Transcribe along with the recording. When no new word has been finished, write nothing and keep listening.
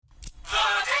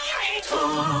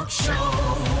Talk Show.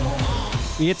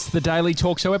 It's the Daily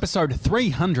Talk Show, episode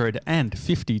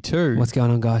 352. What's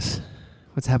going on, guys?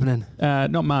 What's happening?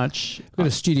 Not much. We've got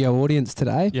a studio audience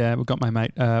today. Yeah, we've got my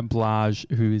mate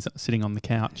Blage, who is sitting on the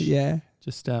couch. Yeah.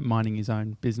 Just minding his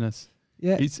own business.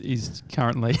 Yeah. He's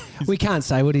currently... We can't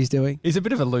say what he's doing. He's a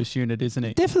bit of a loose unit, isn't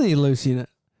he? Definitely a loose unit.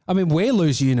 I mean, we're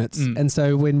loose units. And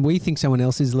so when we think someone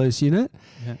else is a loose unit,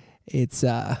 it's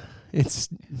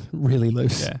really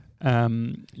loose. Yeah.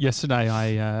 Yesterday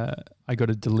I got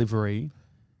a delivery.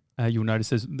 You'll notice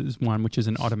there's one which is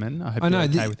an ottoman. I hope you're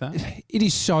okay with that. It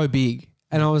is so big.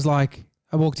 And I was like,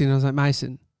 I walked in and I was like,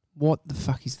 Mason, what the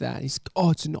fuck is that? He's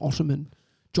it's an ottoman.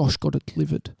 Josh got it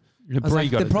delivered.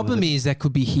 The problem is that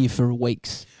could be here for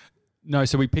weeks. No,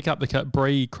 so we pick up the car.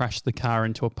 Bree crashed the car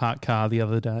into a parked car the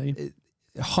other day.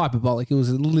 Hyperbolic. It was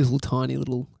a tiny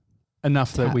little...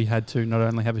 Enough that we had to not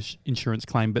only have an insurance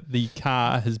claim, but the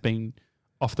car has been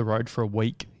off the road for a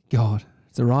week. God,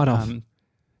 it's a write-off.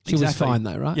 She was fine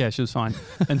though, right? Yeah, she was fine.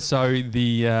 And so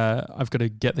I've got to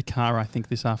get the car, I think,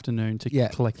 this afternoon to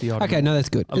collect the ottoman. Okay, no, that's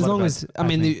good. As long as,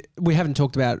 we haven't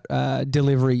talked about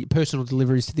personal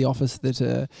deliveries to the office that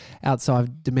are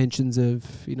outside dimensions of,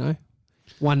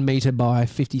 1 metre by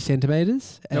 50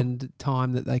 centimetres and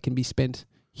time that they can be spent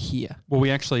here. Well,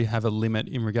 we actually have a limit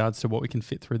in regards to what we can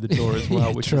fit through the door as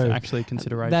well, which is actually a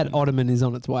consideration. That ottoman is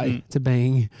on its way to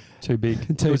being too big.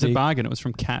 It was a bargain. It was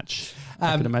from Catch.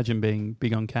 I can imagine being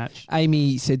big on Catch.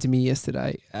 Amy said to me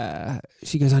yesterday,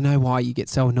 she goes, I know why you get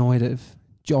so annoyed of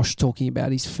Josh talking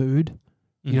about his food,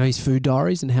 his food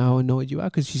diaries and how annoyed you are.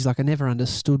 Because she's like, I never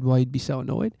understood why you'd be so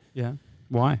annoyed. Yeah.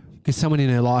 Why? Because someone in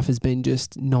her life has been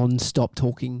just non-stop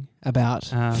talking about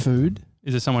food.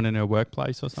 Is it someone in her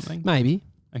workplace or something? Maybe.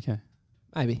 Okay.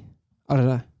 Maybe. I don't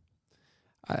know.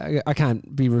 I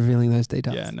can't be revealing those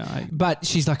details. Yeah, no. But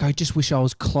she's like, I just wish I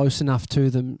was close enough to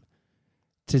them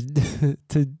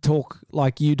to talk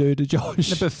like you do to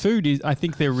Josh. No, but food is, I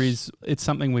think it's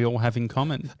something we all have in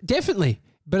common. Definitely.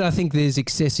 But I think there's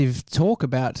excessive talk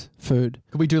about food.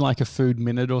 Could we do like a food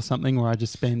minute or something where I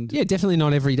just spend... Yeah, definitely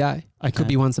not every day. It could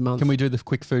be once a month. Can we do the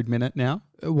quick food minute now?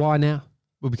 Why now?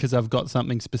 Well, because I've got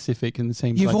something specific and it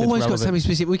seems You've like it's always relevant. got something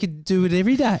specific. We could do it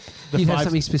every day. You'd have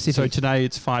something specific. So today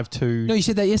it's 5-2. No, you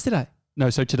said that yesterday.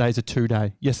 No, so today's a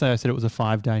 2-day. Yesterday I said it was a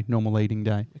 5-day normal eating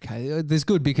day. Okay, there's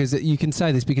good because you can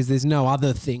say this because there's no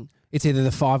other thing. It's either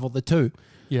the 5 or the 2.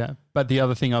 Yeah, but the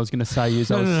other thing I was going to say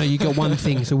is... No, you got one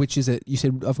thing. So which is it? You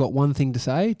said, I've got one thing to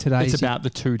say. Today it's about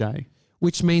the 2-day.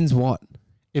 Which means what?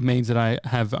 It means that I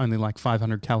have only like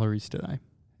 500 calories today.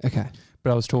 Okay.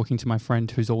 But I was talking to my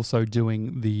friend who's also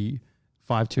doing the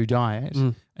 5-2 diet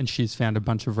and she's found a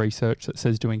bunch of research that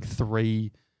says doing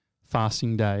 3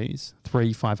 fasting days,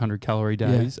 3 500-calorie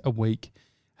days a week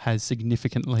has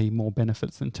significantly more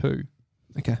benefits than 2.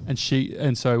 Okay. And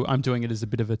so I'm doing it as a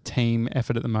bit of a team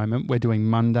effort at the moment. We're doing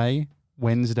Monday,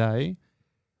 Wednesday,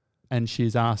 and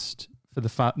she's asked for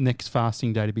the next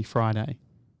fasting day to be Friday.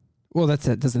 Well,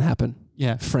 that doesn't happen.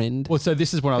 Yeah. Friend. Well, so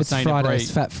this is what I was saying to Bree.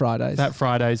 Fat Fridays. Fat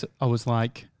Fridays, I was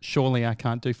like, surely I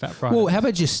can't do Fat Fridays. Well, how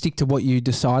about just stick to what you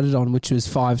decided on, which was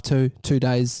 5-2, 2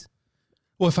 days.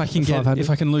 Well, if I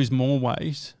can lose more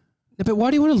weight. No, but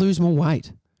why do you want to lose more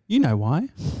weight? You know why.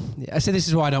 Yeah, so this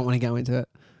is why I don't want to go into it.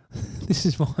 This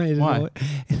is why it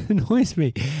annoys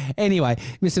me. Anyway,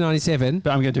 Mr. 97.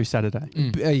 But I'm going to do Saturday.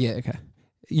 Yeah, okay.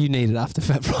 You need it after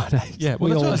Fat Friday. Yeah,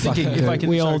 well, that's what I was thinking. If I can,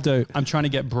 we all do. I'm trying to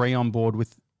get Bree on board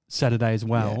with Saturday as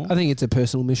well. Yeah, I think it's a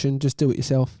personal mission. Just do it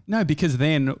yourself. No, because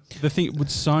then the thing with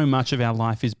so much of our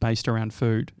life is based around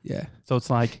food. Yeah. So it's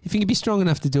like... If you can be strong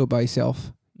enough to do it by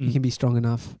yourself, you can be strong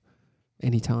enough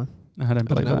anytime. I don't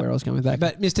know where I was going with that.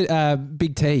 But Mr.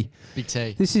 Big T. Big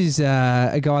T. This is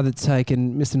a guy that's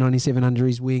taken Mr. 97 under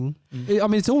his wing. I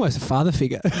mean, it's almost a father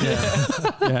figure.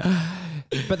 Yeah.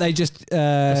 But they just...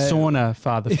 a sauna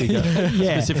father figure.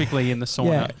 Specifically in the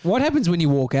sauna. Yeah. What happens when you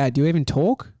walk out? Do you even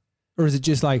talk? Or is it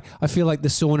just like... I feel like the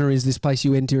sauna is this place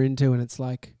you enter into and it's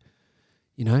like...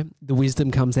 the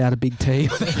wisdom comes out of Big T.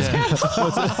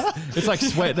 It's like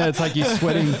sweat. It's like you're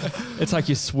sweating. It's like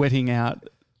you're sweating out.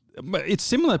 But it's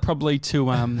similar probably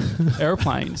to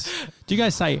airplanes. Do you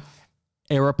guys say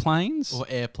aeroplanes? Or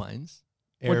airplanes?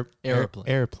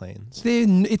 Airplanes.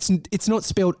 It's not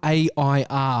spelled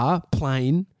AIR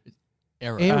plane.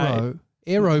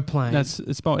 Aeroplane.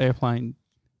 It's spelled airplane.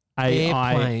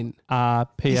 Airplane.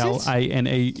 AIRPLANE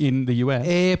in the US.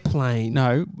 Airplane.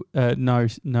 No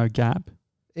gap.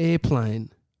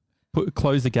 Airplane.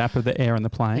 Close the gap of the air in the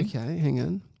plane. Okay, hang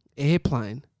on.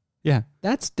 Airplane. Yeah.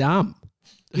 That's dumb.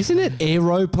 Isn't it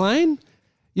aeroplane?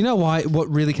 You know why? What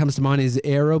really comes to mind is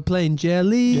aeroplane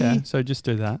jelly. Yeah, so just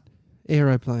do that.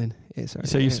 Aeroplane. Yeah, sorry.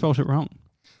 So you spelled it wrong.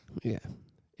 Yeah.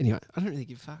 Anyway, I don't really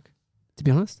give a fuck, to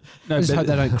be honest. No, I just hope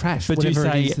they don't crash. But do you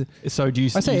whatever it say, is so do you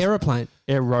I say aeroplane.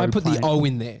 aeroplane? I put the O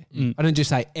in there. I don't just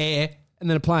say air and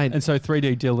then a plane. And so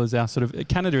 3D Dill is our sort of,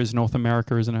 Canada is North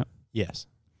America, isn't it? Yes.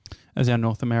 As our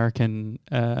North American,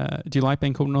 do you like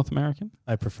being called North American?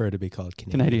 I prefer to be called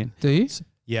Canadian. Canadian. Do you?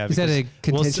 Yeah. Is that a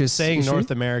contentious saying issue?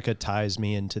 North America ties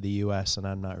me into the U.S. and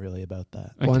I'm not really about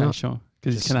that. Okay, Why not? sure.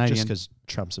 Because it's Just Canadian. because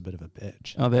Trump's a bit of a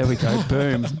bitch. Oh, there we go.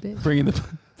 Boom.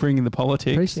 bringing the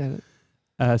politics. Appreciate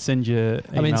it. Send your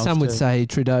I mean, emails some would to- say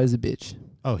Trudeau's a bitch.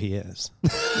 Oh, he is.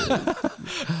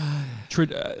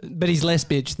 But he's less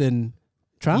bitch than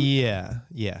Trump? Yeah.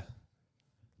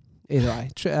 Either way.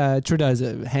 Trudeau's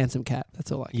a handsome cat.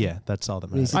 That's all I can. Yeah, that's all that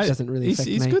He's- matters. It doesn't really he's affect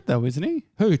he's me. good though, isn't he?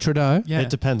 Who, Trudeau? Yeah. It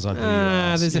depends on who you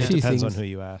ask. there's a it few depends things. on who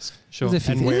you ask. Sure. There's a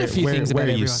few And things- where, there's a few where, things where about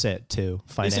you everyone. sit too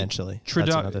financially.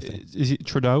 Trudeau, That's another thing. is it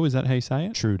Trudeau? Is that how you say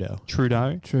it? Trudeau.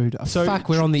 Trudeau. Trudeau. So- Fuck,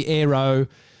 we're on the aero.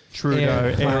 Trudeau.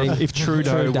 Airplane. If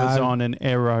Trudeau was Trudeau. on an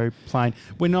aeroplane,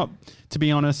 we're not. To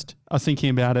be honest, I was thinking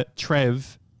about it.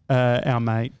 Trev, our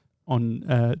mate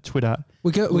on Twitter,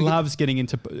 We loves getting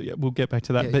into. We'll get back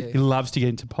to that, Yeah, but yeah. he loves to get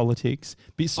into politics,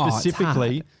 but Oh, it's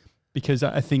specifically hard. because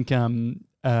I think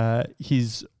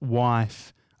his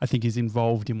wife, I think, is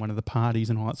involved in one of the parties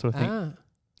and all that sort of thing.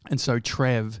 And so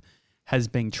Trev has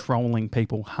been trolling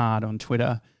people hard on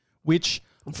Twitter, which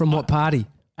From what party?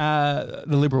 the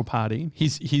Liberal Party.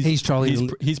 He's trolling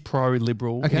He's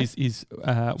pro-liberal. Okay. His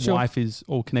Sure. wife is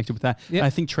all connected with that. Yep. I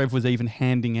think Trev was even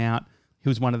handing out. He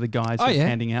was one of the guys who was yeah.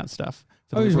 handing out stuff.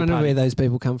 For I the always Liberal wonder Party. where those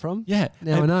people come from. Yeah,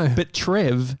 Now I know. But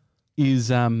Trev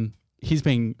is he's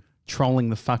been trolling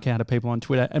the fuck out of people on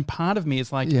Twitter, and part of me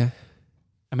is like, Yeah.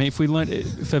 I mean, if we learn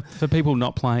for people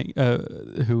not playing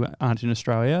who aren't in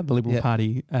Australia, the Liberal Yeah.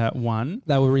 Party won.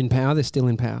 They were in power. They're still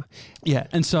in power. Yeah,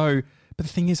 and so, but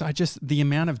the thing is, the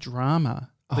amount of drama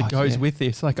that goes with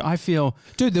this, like I feel,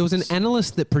 Dude, there was an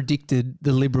analyst that predicted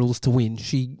the Liberals to win.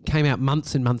 She came out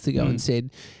months and months ago and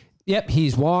said, yep,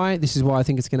 here's why. This is why I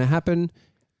think it's going to happen.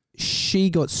 She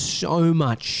got so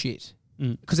much shit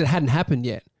because it hadn't happened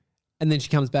yet. And then she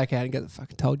comes back out and goes,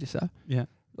 fucking told you so. yeah.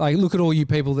 Like, look at all you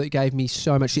people that gave me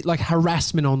so much shit. Like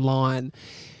harassment online,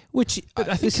 which But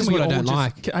I think this is can we what I all don't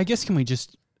just, like. I guess can we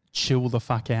just chill the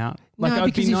fuck out? Like, No, I'd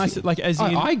be because if nice. you- Like, as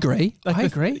in, I agree. like I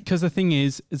agree. Because the thing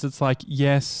is it's like,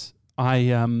 yes,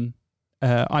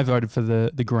 I voted for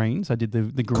the Greens. I did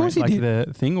the course Greens, you like did.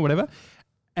 the thing or whatever.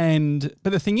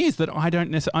 But the thing is that I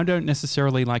don't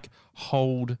necessarily like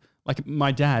hold, like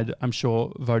my dad, I'm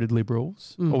sure, voted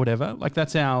Liberals or whatever. Like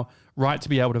that's our right to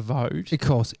be able to vote. Of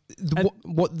course.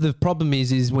 What the problem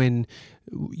is when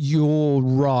your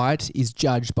right is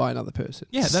judged by another person.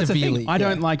 Yeah, that's the severely.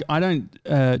 thing. I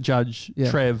don't judge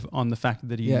Yeah. Trev on the fact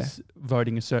that he's Yeah.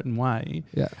 voting a certain way.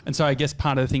 Yeah. And so I guess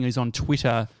part of the thing is on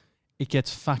Twitter, it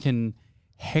gets fucking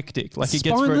hectic. Like it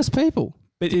gets Spineless people.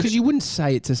 but Because you wouldn't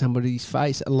say it to somebody's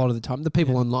face a lot of the time. The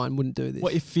people online wouldn't do this.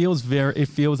 well, it feels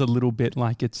a little bit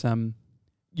like it's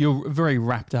you're very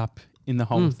wrapped up in the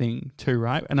whole thing too,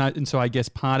 right? And so I guess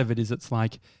part of it is it's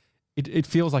like it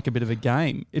feels like a bit of a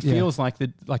game. It Yeah. feels like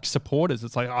supporters.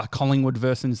 It's like Collingwood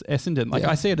versus Essendon. Like Yeah.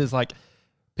 I see it as like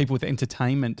people with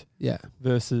entertainment Yeah.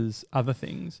 versus other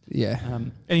things. Yeah.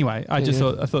 Anyway, I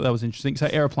thought that was interesting. So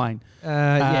airplane.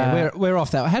 We're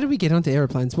off that. How did we get onto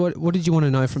airplanes? What did you want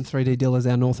to know from 3D Dill as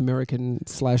our North American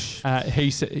 /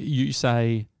 You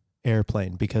say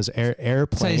Airplane, because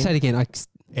airplane. Say it again.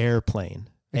 Airplane.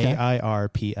 Okay.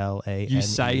 AIRPLANE. you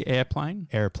say airplane.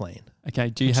 Airplane. Okay.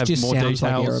 Do you Which have just more sounds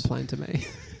details? like aeroplane to me.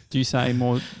 Do you say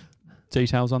more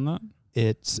details on that?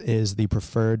 It is the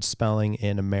preferred spelling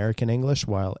in American English,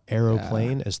 while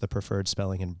aeroplane is the preferred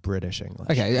spelling in British English.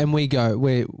 Okay, and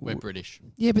we're British.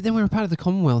 yeah, but then we're a part of the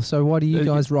Commonwealth. So why do you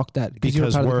guys rock that? You're a Because part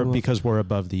of the we're Commonwealth. because we're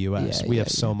above the US. Yeah, we yeah, have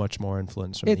so yeah. much more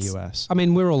influence from It's- the US. I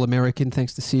mean, we're all American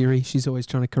thanks to Siri. She's always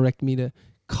trying to correct me to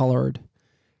coloured,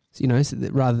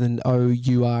 rather than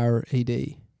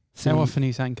OURED. How often are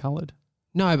you saying coloured?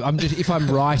 No, I'm just if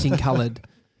I'm writing coloured.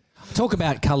 I talk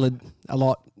about coloured a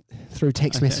lot through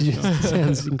text Okay, messages. sure. It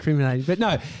sounds incriminating, but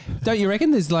no, don't you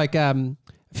reckon? There's like a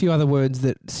few other words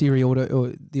that Siri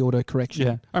auto correction.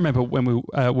 Yeah, I remember when we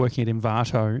were working at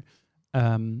Invato,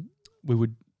 we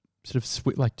would sort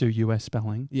of do US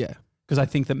spelling Yeah. because I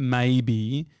think that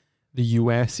maybe the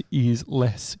US is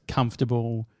less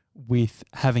comfortable with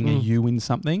having a U in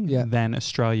something Yeah. than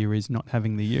Australia is not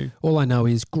having the U. All I know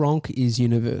is Gronk is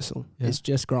universal. Yeah. It's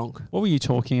just Gronk. What were you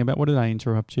talking about? What did I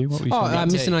interrupt you? What were you Oh, talking about?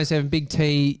 Mr. 97, Big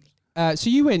T. So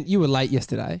you were late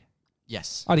yesterday.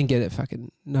 Yes. I didn't get a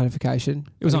fucking notification.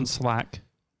 It was on Slack.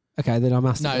 Okay, then I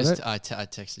must No, have got it. I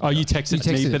texted. Oh, you you. texted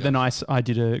You me, texted but it. then I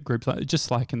did a group just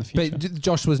Slack in the future. But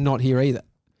Josh was not here either.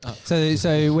 So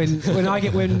when Dylan and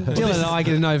I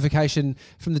get a notification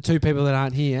from the two people that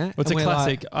aren't here, Well, it's and a we're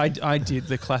classic. I did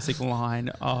the classic line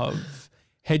of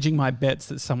hedging my bets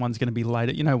that someone's going to be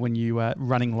late. You know, when you are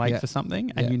running late for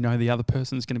something and you know the other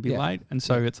person's going to be late. And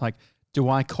so it's like, do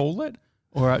I call it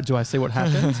or do I see what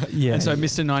happens? And so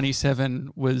Mr.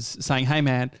 97 was saying, hey,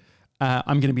 man,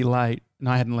 I'm going to be late. And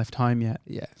I hadn't left home yet.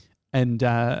 Yeah. And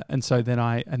so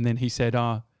then he said,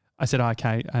 I said,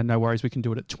 okay, no worries, we can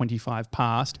do it at 25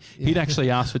 past. Yeah. He'd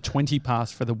actually asked for 20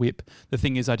 past for the whip. The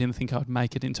thing is, I didn't think I would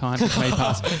make it in time for 20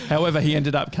 past. However, he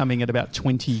ended up coming at about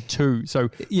 22. So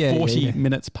 40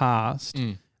 minutes past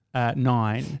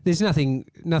 9. There's nothing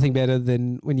better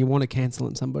than when you want to cancel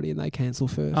on somebody and they cancel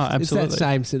first. Oh, absolutely. It's that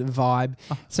same sort of vibe.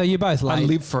 So you're both late. I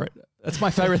live for it. That's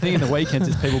my favourite thing in the weekends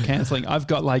is people cancelling. I've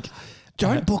got like...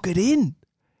 Don't book it in.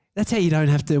 That's how you don't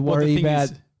have to worry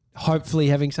about hopefully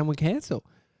having someone cancel.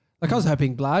 Like I was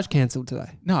hoping Blage cancelled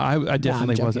today. No, I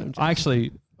definitely wasn't. I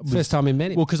actually... First time we met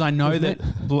him. Well, because I know that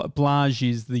Blage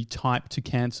is the type to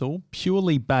cancel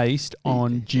purely based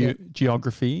on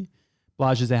geography.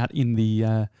 Blage is out in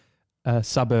the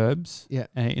suburbs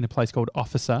in a place called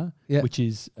Officer, which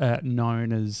is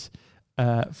known as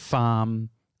farm...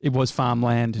 It was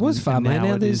farmland. It was farmland.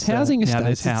 Now there's housing estates. Now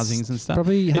there's housings and stuff.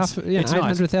 Probably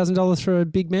 $800,000 for a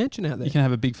big mansion out there. You can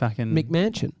have a big fucking...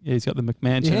 McMansion. Yeah, he's got the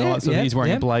McMansion. Yeah, so he's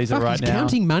wearing a blazer right now. He's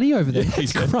counting money over there.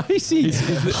 That's crazy.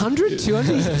 100,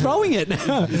 200, he's throwing it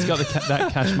now. He's got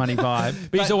that cash money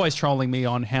vibe. But he's always trolling me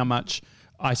on how much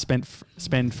I spend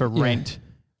for rent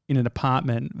in an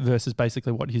apartment versus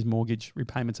basically what his mortgage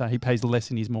repayments are. He pays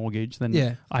less in his mortgage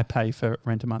than I pay for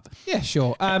rent a month. Yeah,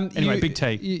 sure. Anyway, Big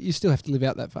T. You still have to live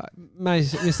out that far.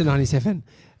 Mr. 97,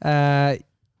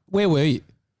 where were you?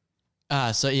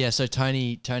 So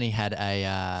Tony had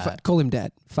a... call him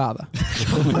Dad. Father.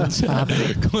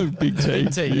 Call him Big T.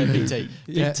 Big T, yeah, Big T.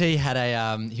 Big T had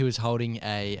a... he was holding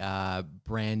a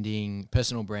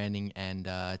personal branding and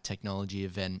technology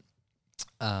event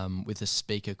with a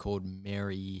speaker called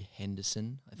Mary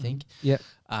Henderson, I think. Yep.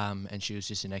 And she was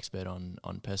just an expert on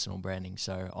personal branding.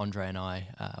 So Andre and I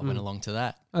went along to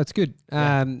that. Oh, it's good.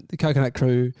 The Coconut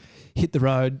Crew hit the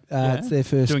road. It's their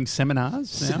first... Doing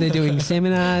seminars now? They're doing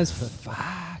seminars. Fuck.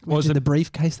 What was the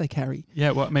briefcase they carry?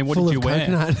 Yeah, well, I mean, what did you wear?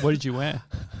 What did you wear?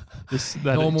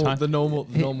 The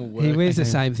normal work. He wears the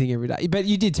same thing every day. But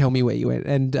you did tell me where you went.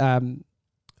 And...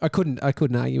 I couldn't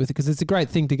argue with it because it's a great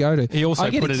thing to go to. He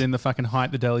also put it in the fucking Hype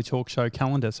the Daily Talk Show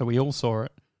calendar, so we all saw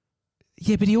it.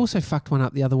 Yeah, but he also fucked one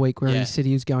up the other week where he said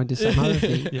he was going to some other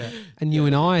thing. And you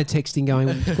and I are texting going,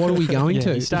 what are we going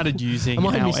to? He started using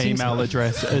our email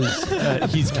address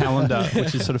as his calendar,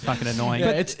 which is sort of fucking annoying. Yeah,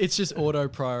 it's just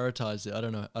auto-prioritized. I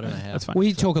don't know how. That's fine.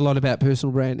 We talk a lot about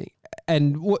personal branding.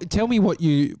 And tell me what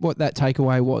that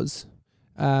takeaway was.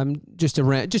 Just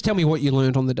tell me what you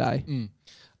learned on the day.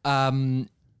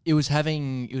 It was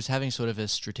having sort of a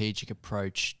strategic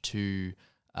approach to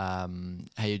how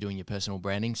you're doing your personal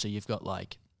branding. So you got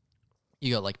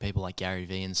people like Gary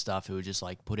Vee and stuff who would just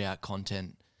like put out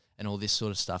content and all this sort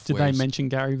of stuff. Did they mention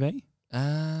Gary Vee?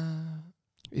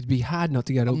 It'd be hard not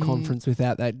to go to a conference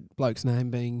without that bloke's name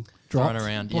being dropped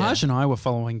around. Well, Ash and I were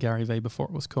following Gary Vee before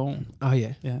it was cool. Oh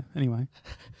yeah. Yeah. Anyway.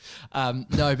 No,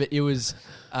 but it was.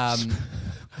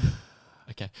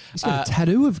 Okay. He's got a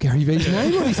tattoo of Gary Vee's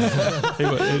name on his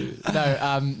head.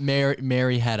 No,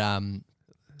 Mary had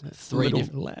 3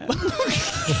 different...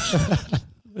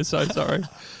 So sorry.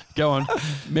 Go on.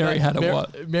 Mary had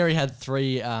what? Mary had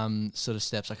 3 sort of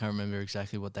steps. I can't remember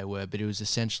exactly what they were, but it was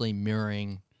essentially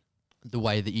mirroring the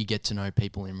way that you get to know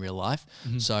people in real life.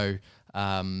 Mm-hmm. So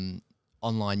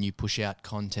online you push out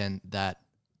content that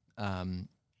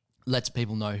lets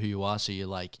people know who you are. So you're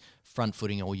like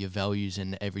front-footing all your values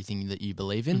and everything that you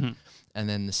believe in. Mm-hmm. And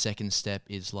then the second step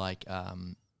is like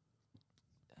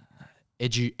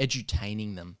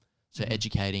edutaining them. So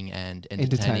educating and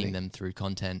entertaining them through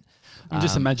content. I'm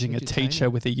just imagining a teacher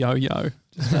with a yo-yo.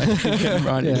 Just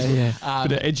right bit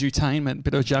of edutainment,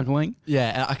 bit of juggling.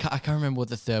 Yeah, I can't remember what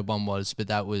the third one was, but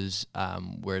that was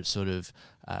where it sort of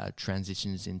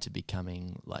transitions into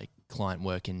becoming like client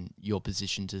work and your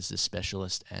positioned as the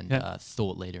specialist and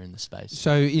thought leader in the space.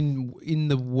 So in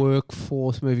the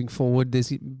workforce moving forward, there's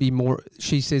be more.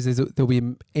 She says there'll be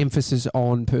an emphasis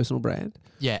on personal brand.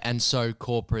 Yeah, and so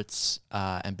corporates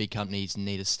and big companies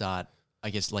need to start,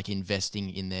 I guess, like investing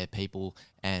in their people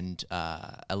and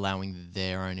allowing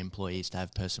their own employees to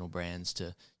have personal brands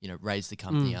to, raise the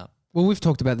company up. Well, we've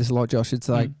talked about this a lot, Josh. It's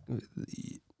like,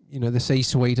 the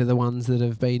C-suite are the ones that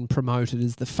have been promoted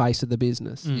as the face of the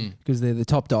business because they're the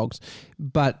top dogs.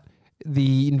 But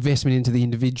the investment into the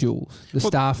individuals, the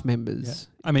staff members.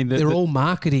 Yeah. I mean, they're all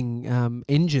marketing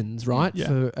engines, right? Yeah.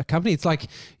 For a company. It's like,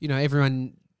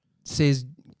 everyone says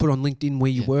put on LinkedIn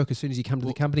where you work as soon as you come to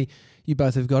the company. You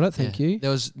both have got it. Thank you. There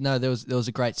was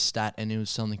a great stat, and it was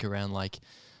something around like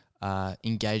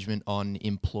engagement on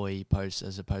employee posts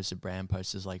as opposed to brand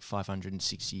posts is like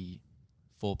 564%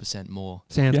 more.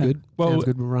 Sounds good. Well, Sounds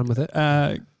good. We'll run with it.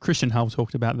 Christian Hull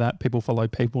talked about that. People follow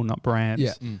people, not brands.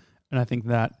 Yeah. And I think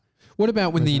that. What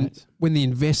about when resonates. the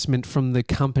investment from the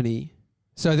company?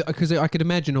 So, because I could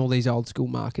imagine all these old school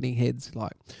marketing heads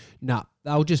like, nah,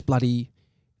 they'll just bloody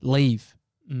leave,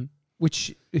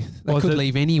 which they could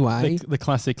leave anyway. The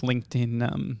classic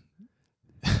LinkedIn.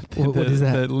 What is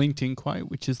that? The LinkedIn quote,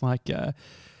 which is like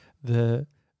the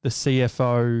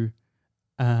CFO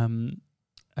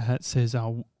says,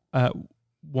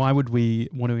 why would we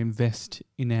want to invest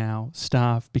in our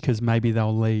staff? Because maybe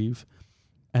they'll leave.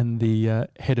 And the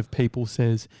head of people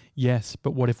says, yes,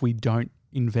 but what if we don't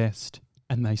invest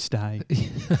and they stay?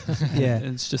 Yeah.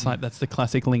 And it's just like, that's the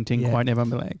classic LinkedIn quote. Everyone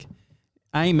be like,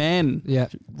 amen. Yeah.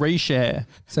 Reshare.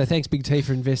 So thanks, Big T,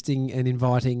 for investing and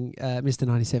inviting Mr.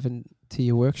 97 to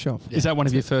your workshop. Is that one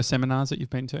of your first seminars that you've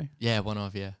been to? Yeah, one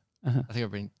of, yeah. Uh-huh. I think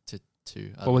I've been to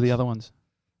 2. What were the other ones?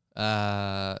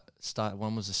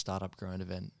 One was a startup grind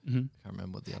event. Mm-hmm. I can't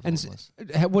remember what the other one was.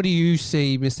 What do you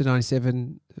see, Mr.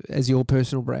 97, as your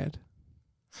personal brand?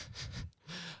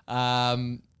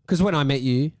 Because when I met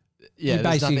you, yeah, you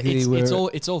basically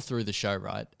it's all through the show,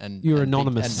 right? And you were and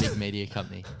anonymous. big media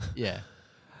company. Yeah,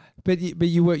 but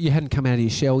you hadn't come out of your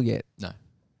shell yet. No.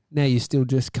 Now you're still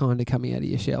just kind of coming out of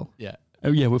your shell. Yeah.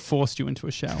 Oh yeah, we've forced you into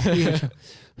a shell, which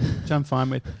I'm fine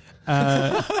with.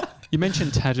 You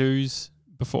mentioned tattoos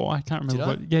before. I can't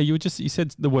remember. You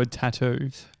said the word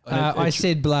tattoo. I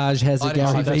said Blage has a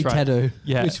Gary Vee tattoo,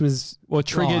 which was it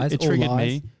triggered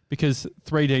me because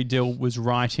 3D Dill was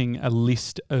writing a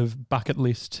list of bucket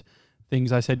list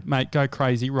things. I said, mate, go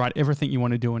crazy, write everything you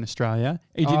want to do in Australia.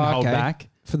 He didn't hold back.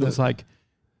 It was like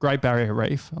Great Barrier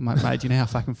Reef. I'm like, mate, do you know how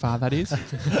fucking far that is?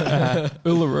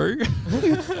 Uluru.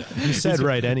 You said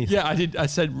write anything. Yeah, I did. I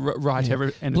said write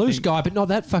anything. Blue sky, but not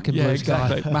that fucking blue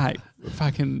sky. Exactly. Mate,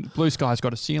 fucking blue sky's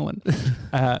got a ceiling.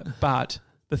 But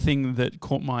the thing that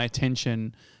caught my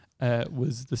attention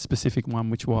was the specific one,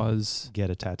 which was... Get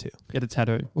a tattoo. Get a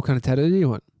tattoo. What kind of tattoo do you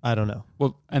want? I don't know.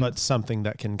 Well, but something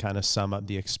that can kind of sum up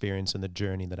the experience and the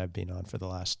journey that I've been on for the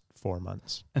last 4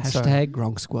 months. Hashtag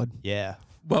Gronk Squad. Yeah.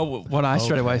 Well, what I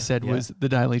straight away said was the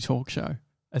Daily Talk Show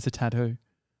as a tattoo.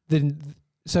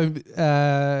 So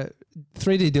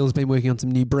 3D Dill's been working on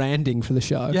some new branding for the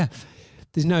show. Yeah.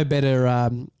 There's no better,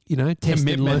 test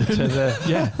commitment to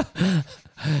the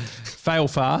fail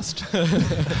fast,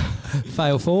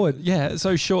 fail forward. Yeah.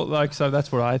 So short, so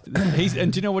that's what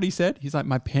and do you know what he said? He's like,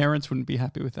 my parents wouldn't be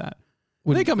happy with that.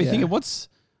 They got me thinking, what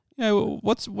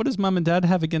does mum and dad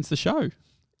have against the show?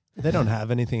 They don't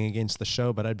have anything against the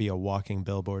show, but I'd be a walking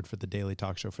billboard for the Daily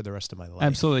Talk Show for the rest of my life.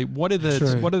 Absolutely. What are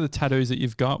the tattoos that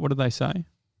you've got? What do they say?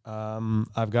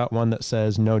 I've got one that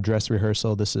says "No dress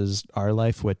rehearsal. This is our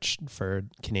life," which for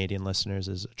Canadian listeners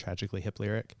is a Tragically Hip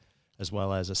lyric, as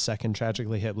well as a second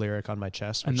Tragically Hip lyric on my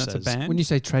chest, which that's says, a band. When you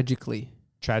say tragically,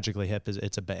 Tragically Hip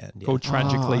it's a band called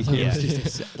Tragically Hip.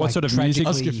 What sort of music?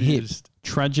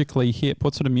 Tragically Hip.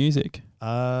 What sort of music?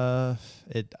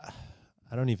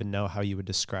 I don't even know how you would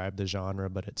describe the genre,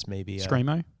 but it's maybe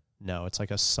screamo. No, it's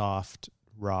like a soft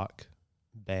rock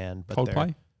band. But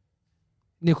Coldplay,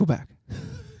 Nickelback.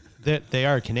 They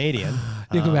are Canadian.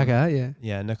 Nickelback are, yeah.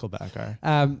 Yeah, Nickelback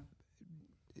are.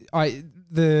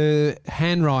 The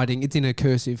handwriting, it's in a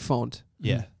cursive font.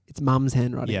 Yeah. It's mum's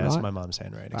handwriting, yeah, right? it's my mom's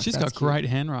handwriting. She's got great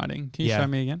handwriting. Can you show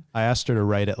me again? I asked her to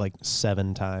write it like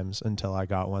 7 times until I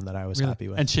got one that I was happy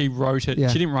with. And she wrote it. Yeah.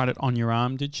 She didn't write it on your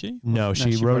arm, did she? No,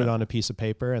 she wrote it on a piece of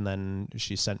paper, and then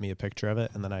she sent me a picture of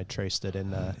it, and then I traced it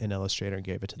in Illustrator and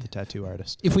gave it to the tattoo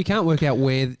artist. If we can't work out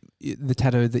where the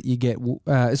tattoo that you get, what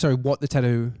the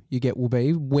tattoo you get will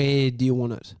be, where do you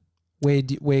want it? Where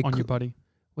on your body?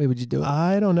 Where would you do it?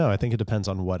 I don't know. I think it depends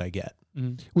on what I get.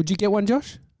 Would you get one,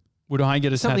 Josh? Would I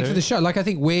get something for the show? Like, I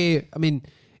think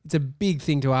it's a big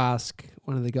thing to ask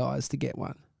one of the guys to get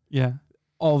one. Yeah.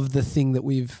 Of the thing that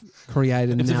we've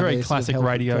created. It's a very classic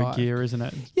radio gear, isn't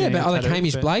it? Yeah, but like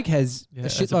Hamish Blake has a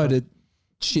shitload of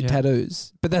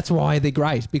tattoos. But that's why they're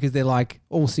great, because they're like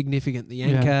all significant. The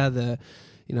anchor,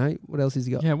 what else has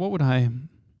he got? Yeah, what would I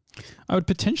would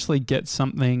potentially get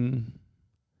something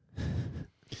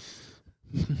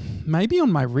maybe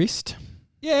on my wrist.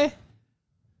 Yeah.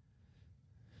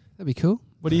 That'd be cool.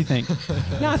 What do you think?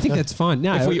 No, I think that's fine.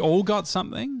 No, if we all got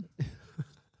something.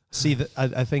 See,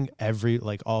 I think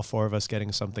all 4 of us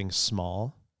getting something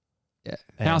small Yeah.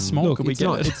 How And small Look, could we it's get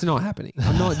not, it? it's not happening.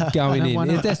 I'm not going No, why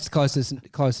in. not? That's the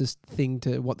closest thing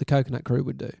to what the Coconut Crew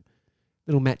would do.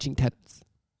 Little matching tabs.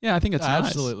 Yeah, I think it's nice.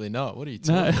 Absolutely not. What are you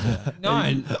No. talking about?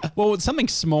 No. Well, it's something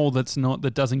small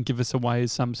that doesn't give us away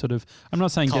as some sort of. I'm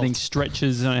not saying getting Cult.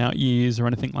 stretches on our ears or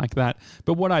anything like that.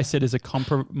 But what I said as a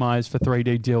compromise for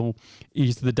 3D Dill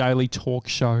is the Daily Talk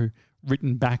Show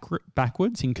written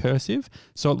backwards in cursive,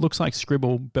 so it looks like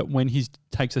scribble. But when he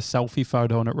takes a selfie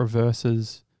photo and it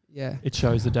reverses, Yeah. it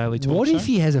shows the Daily Talk What Show. if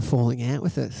he has a falling out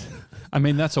with us? I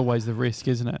mean, that's always the risk,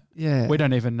 isn't it? Yeah. We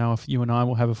don't even know if you and I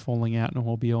will have a falling out and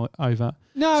we'll be over.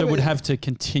 No, So but would have to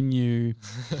continue.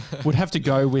 Would have to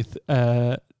go with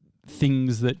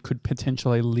things that could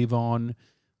potentially live on.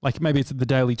 Like maybe it's the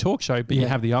Daily Talk Show, but you Yeah.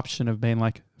 have the option of being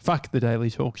like, fuck the Daily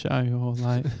Talk Show, or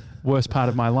like, worst part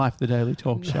of my life, the Daily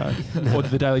Talk Show. Or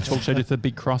the Daily Talk Show, just a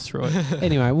big cross through it.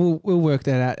 Anyway, we'll work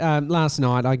that out. Last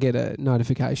night I get a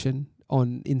notification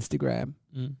on Instagram,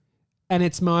 and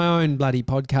it's my own bloody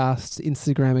podcast's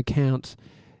Instagram account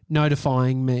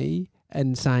notifying me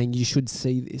and saying you should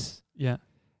see this. Yeah.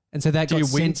 And so that Do got you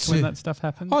sent wince to. when that stuff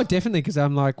happens? Oh, definitely, because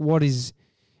I'm like, what is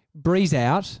Bree's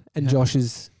out and Yeah. Josh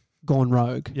has gone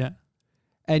rogue, Yeah.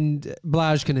 and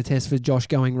Blage can attest for Josh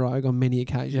going rogue on many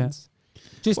occasions.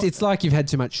 Just Well, it's like you've had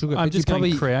too much sugar. I'm but just you probably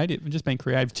being creative. I'm just being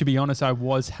creative. To be honest, I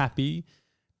was happy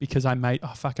because I made.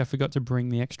 Oh fuck! I forgot to bring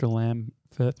the extra lamb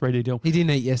for 3D Dill. He didn't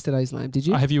eat yesterday's lamb, did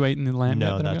you? Have you eaten the lamb?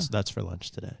 No, yet that I that's for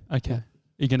lunch today. got? Okay.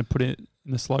 Are you going to put it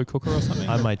in the slow cooker or something?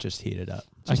 I might just heat it up.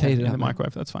 Just okay, heat it in up, the mate.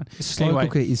 microwave. That's fine. The slow Anyway.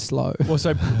 cooker is slow. Well,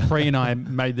 so Pri and I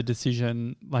made the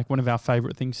decision. Like one of our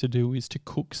favourite things to do is to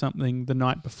cook something the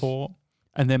night before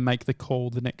and then make the call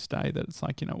the next day. That it's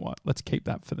like, you know what? Let's keep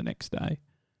that for the next day,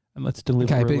 and let's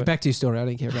deliver. Okay, it. but back to your story. I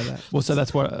don't care about that. Well, so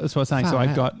that's what I was saying. So Far I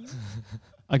out.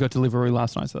 got delivery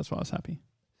last night, so that's why I was happy.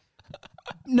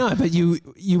 No, but you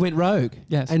went rogue.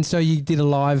 Yes. And so you did a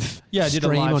live Yeah, I did a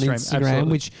stream live on stream, Instagram,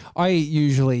 absolutely. which I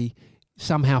usually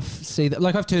somehow see that.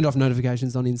 Like I've turned off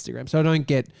notifications on Instagram, so I don't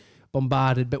get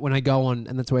bombarded. But when I go on,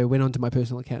 and that's where I went onto my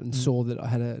personal account and saw that I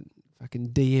had a fucking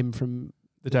DM from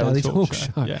the Daily Talk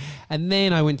Show. Yeah. And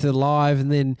then I went to the live,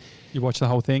 and then You watch the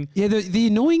whole thing. yeah, the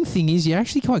annoying thing is you're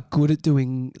actually quite good at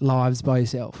doing lives by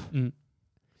yourself. Mm.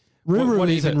 Ruru What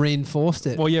is even it? reinforced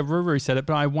it. Well, yeah, Ruru said it,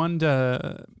 but I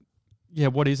wonder. Yeah,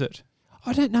 what is it?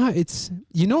 I don't know. It's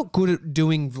you're not good at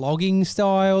doing vlogging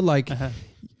style. Like Uh-huh.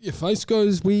 your face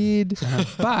goes weird,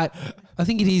 but I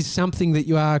think it is something that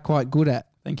you are quite good at.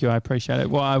 Thank you, I appreciate it.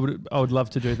 Well, I would love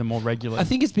to do them more regularly. I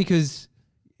think it's because,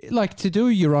 like, to do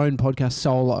your own podcast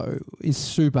solo is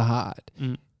super hard.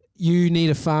 Mm. You need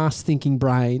a fast thinking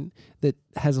brain that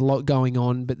has a lot going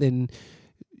on, but then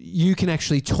you can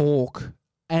actually talk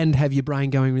and have your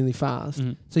brain going really fast.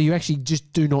 Mm. So you actually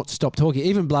just do not stop talking.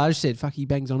 Even Blage said, fuck, he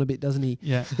bangs on a bit, doesn't he?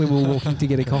 Yeah, When we were walking to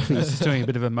get a coffee. just doing a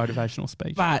bit of a motivational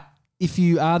speech. But if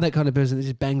you are that kind of person that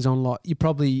just bangs on a lot, you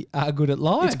probably are good at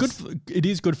lives. It's good. It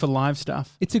is good for live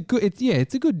stuff It's a good.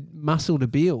 It's a good muscle to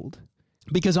build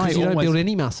because I because you don't always build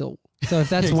any muscle. So if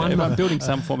that's Yeah, one, if I'm muscle, building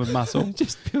some form of muscle.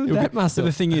 just build It'll that be- muscle. So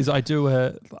the thing is,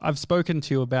 I've spoken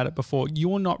to you about it before.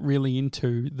 You're not really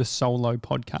into the solo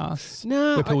podcasts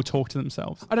No, where people talk to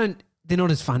themselves. I don't. They're not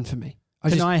as fun for me.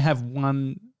 Can I have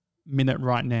 1 minute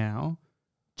right now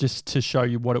just to show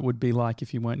you what it would be like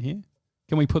if you weren't here?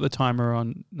 Can we put the timer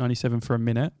on 97 for a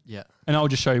minute? Yeah. And I'll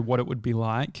just show you what it would be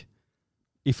like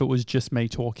if it was just me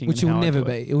talking. which and will how I never do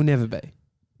it. be. It will never be.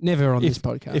 Never on If- this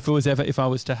podcast. If I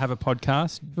was to have a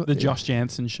podcast, the Yeah. Josh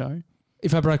Jansen show.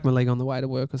 If I broke my leg on the way to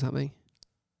work or something.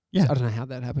 Yeah. I don't know how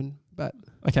that happened, but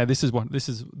Okay, this is the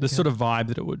Okay. sort of vibe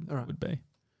that it would All right. would be.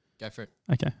 Go for it.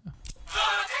 Okay.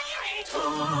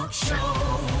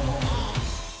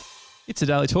 It's a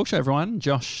Daily Talk Show, everyone.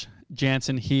 Josh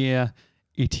Jansen here.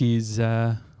 It is,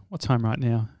 what time right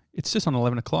now? It's just on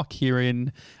 11 o'clock here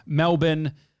in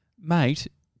Melbourne. Mate,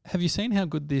 have you seen how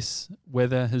good this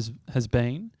weather has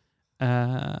been?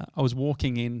 I was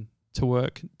walking in to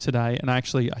work today and I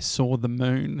saw the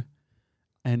moon.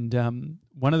 And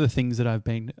one of the things that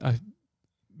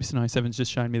Mr. 97's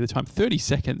just showing me the time. 30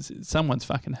 seconds. Someone's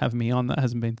fucking having me on. That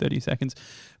hasn't been 30 seconds.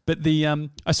 But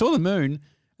I saw the moon,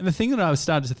 and the thing that I was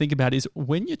starting to think about is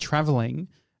when you're traveling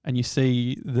and you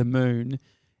see the moon,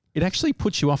 it actually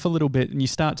puts you off a little bit, and you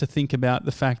start to think about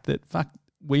the fact that, fuck,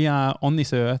 we are on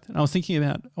this earth. And I was thinking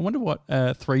about, I wonder what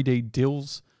 3D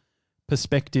Dill's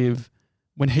perspective,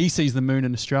 when he sees the moon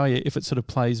in Australia, if it sort of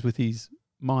plays with his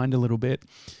mind a little bit.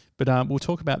 But we'll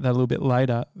talk about that a little bit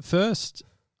later. First,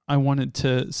 I wanted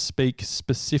to speak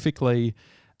specifically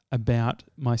about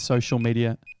my social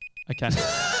media. Okay.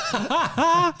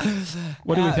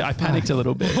 What do we think? I panicked a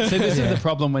little bit. See, this is the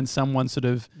problem when someone sort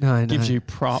of gives you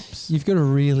props. You've got to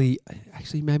really,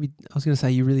 actually, maybe I was going to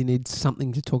say you really need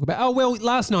something to talk about. Oh well,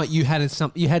 last night you had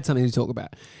something to talk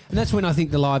about, and that's when I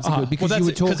think the lives are good because you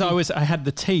were talking. Because I had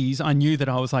the tease. I knew that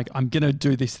I was like, I'm going to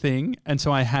do this thing, and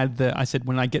so I said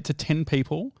when I get to 10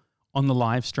 people on the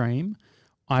live stream,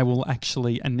 I will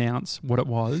actually announce what it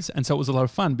was. And so it was a lot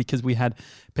of fun because we had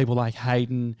people like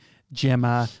Hayden,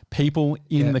 Gemma, people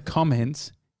in the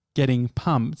comments getting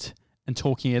pumped and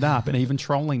talking it up and even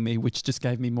trolling me, which just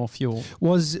gave me more fuel.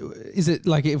 Is it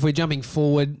like, if we're jumping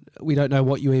forward, we don't know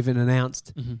what you even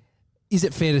announced. Mm-hmm. Is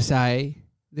it fair to say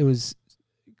there was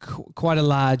quite a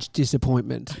large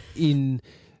disappointment in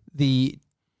the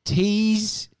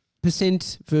tease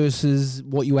percent versus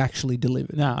what you actually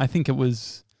delivered? No, I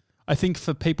think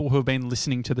for people who have been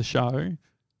listening to the show.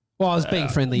 Well, I was being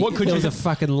friendly. There was a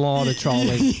fucking lot of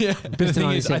trolling. But the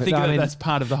thing is, I think that's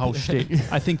part of the whole shtick.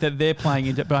 I think that they're playing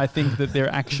into it, but I think that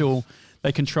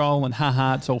they control and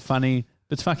haha, it's all funny.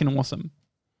 But it's fucking awesome.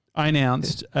 I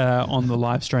announced on the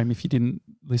live stream, if you didn't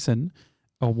listen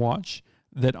or watch,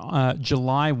 that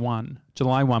July 1,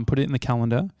 put it in the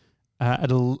calendar,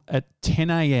 at 10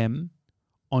 a.m.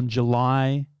 on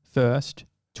July 1st,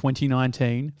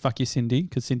 2019, fuck you, Cindy,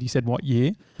 because Cindy said what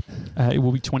year. It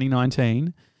will be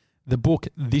 2019. The book,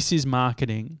 This Is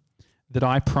Marketing, that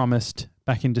I promised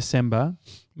back in December,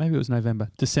 maybe it was November,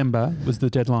 December was the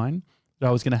deadline, that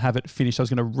I was going to have it finished. I was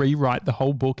going to rewrite the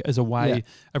whole book as a way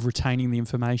of retaining the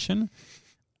information.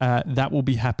 That will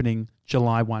be happening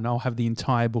July 1. I'll have the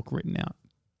entire book written out.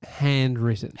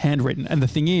 Handwritten. And the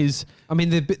thing is... I mean,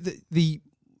 the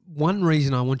one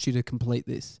reason I want you to complete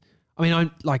this, I mean,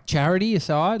 I'm like charity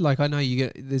aside, like I know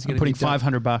there's going to be... putting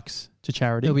 $500 to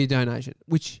charity. There'll be a donation,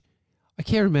 which I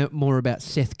care more about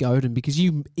Seth Godin because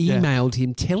you emailed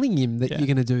him telling him that you're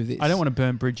going to do this. I don't want to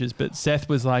burn bridges, but Seth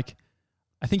was like,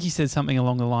 I think he said something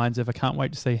along the lines of, I can't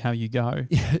wait to see how you go.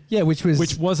 Yeah, which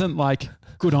wasn't like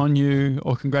good on you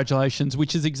or congratulations,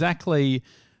 which is exactly,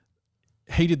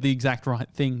 he did the exact right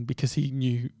thing because he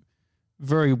knew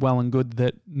very well and good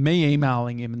that me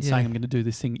emailing him and saying I'm going to do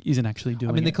this thing isn't actually doing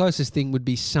it. I mean, the closest thing would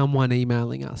be someone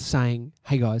emailing us saying,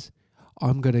 hey guys,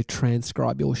 I'm going to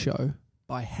transcribe your show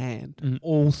by hand,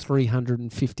 all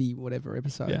 350 whatever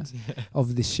episodes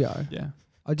of this show. Yeah.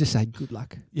 I'd just say good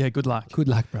luck. Yeah, good luck. Good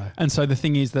luck, bro. And so the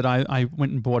thing is that I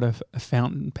went and bought a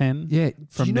fountain pen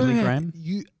from Milligram.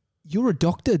 You're a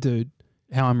doctor, dude.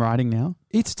 How I'm writing now?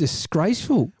 It's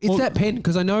disgraceful. It's that pen,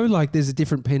 because I know like there's a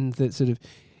different pen that sort of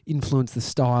influence the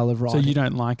style of writing. So you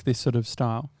don't like this sort of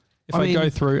style? If I go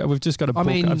through, we've just got a book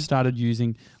I've started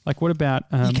using. Like what about...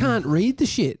 you can't read the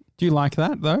shit. Do you like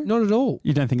that though? Not at all.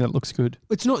 You don't think that looks good?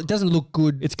 It's not. It doesn't look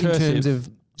good. It's in terms of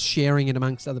sharing it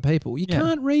amongst other people. You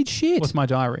can't read shit. What's my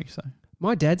diary? So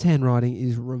my dad's handwriting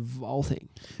is revolting.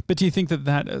 But do you think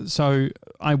that so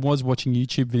I was watching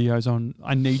YouTube videos on,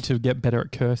 I need to get better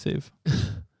at cursive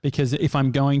because if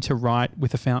I'm going to write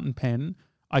with a fountain pen,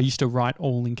 I used to write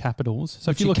all in capitals.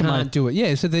 So if you look at my, do it.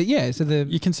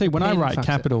 You can see when I write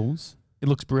capitals, it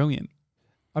looks brilliant.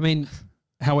 I mean,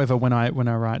 however, when I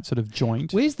write sort of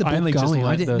joint, where's the book going?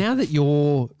 Now that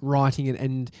you're writing it,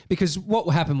 and because what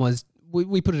happened was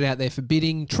we put it out there for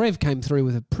bidding. Trev came through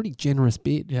with a pretty generous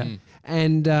bid,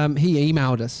 and he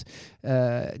emailed us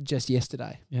just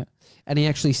yesterday. Yeah, and he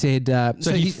actually said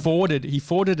so he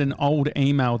forwarded an old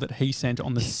email that he sent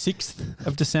on the 6th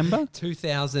of December,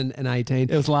 2018.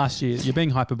 It was last year. You're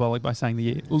being hyperbolic by saying the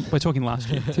year. We're talking last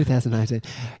year, 2018.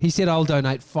 He said, "I'll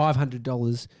donate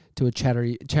 $500 to a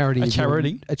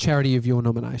charity of your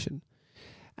nomination,"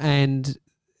 and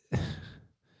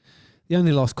the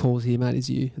only lost cause here, mate, is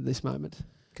you at this moment.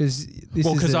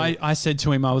 Because I said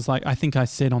to him, I was like, I think I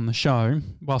said on the show,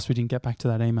 whilst we didn't get back to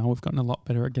that email, we've gotten a lot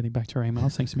better at getting back to our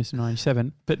emails, thanks to Mr.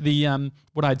 97. But the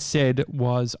what I'd said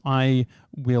was I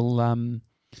will,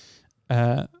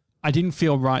 I didn't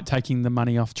feel right taking the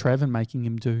money off Trev and making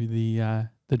him do the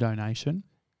donation.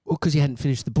 Well, because you hadn't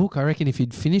finished the book. I reckon if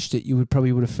you'd finished it, you would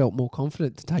have felt more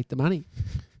confident to take the money.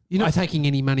 You're not taking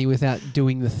any money without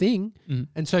doing the thing.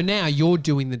 And so now you're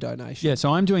doing the donation. Yeah,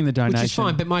 so I'm doing the donation. Which is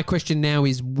fine, but my question now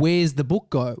is, where's the book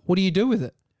go? What do you do with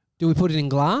it? Do we put it in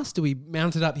glass? Do we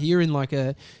mount it up here in like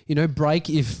a, break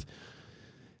if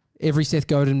every Seth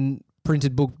Godin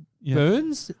printed book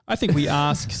burns? I think we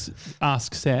ask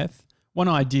Seth. One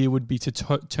idea would be to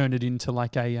turn it into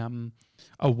like a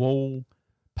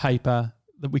wallpaper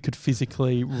that we could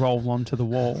physically roll onto the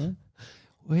wall.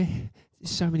 There's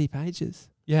so many pages.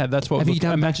 Yeah, that's what. Have you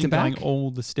done imagine back-to-back? going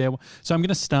all the stairwell. So I'm going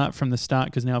to start from the start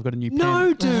because now I've got a new pen.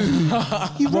 No, dude.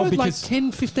 You Well, wrote like because-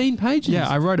 10, 15 pages. Yeah,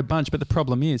 I wrote a bunch, but the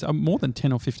problem is more than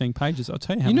 10 or 15 pages. I'll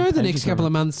tell you how You many know, the pages next couple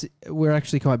of months, we're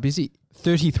actually quite busy.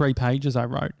 33 pages I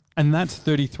wrote. And that's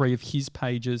 33 of his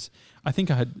pages. I think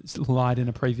I had lied in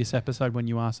a previous episode when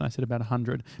you asked, and I said about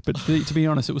 100. But to be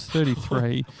honest, it was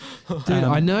 33. Dude,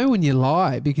 I know when you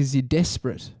lie because you're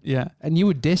desperate. Yeah. And you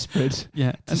were desperate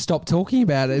Yeah. to stop talking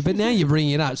about it, but now you're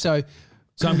bringing it up. So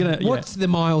I'm going to. what's the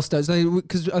milestones?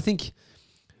 Because I think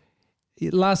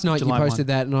last night July you posted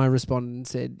that and I responded and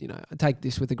said, take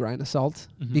this with a grain of salt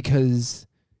Mhm. because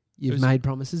you've was- made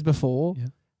promises before Yeah.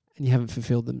 and you haven't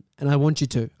fulfilled them. And I want you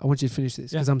to. I want you to finish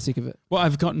this because I'm sick of it. Well,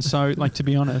 I've gotten so, to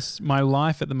be honest, my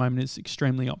life at the moment is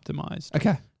extremely optimized.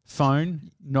 Okay.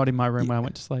 Phone, not in my room where I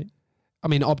went to sleep. I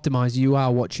mean, optimize. You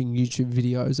are watching YouTube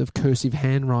videos of cursive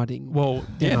handwriting. Well,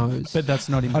 yeah, demos. but that's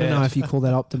not in I bed. don't know if you call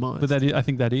that optimized. But that is, I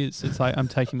think that is. It's like I'm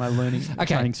taking my learning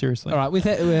training seriously. All right, with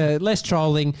that, less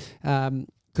trolling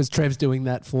because Trev's doing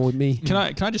that for me. Can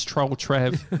I just troll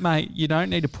Trev? Mate, you don't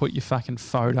need to put your fucking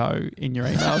photo in your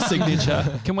email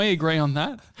signature. Can we agree on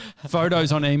that?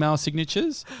 Photos on email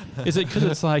signatures? Is it because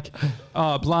it's like,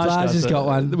 oh, Blage Blage has got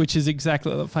one. which is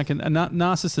exactly the fucking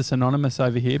Narcissus Anonymous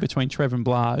over here between Trev and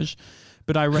Blage.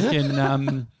 But I reckon,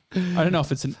 I don't know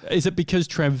if is it because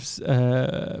Trev's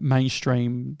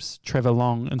mainstreams Trevor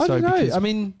Long? And I so don't know. because I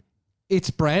mean, it's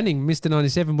branding. Mr.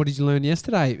 97, what did you learn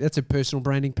yesterday? That's a personal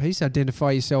branding piece.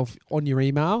 Identify yourself on your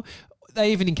email.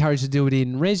 They even encourage you to do it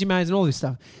in resumes and all this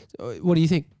stuff. So what do you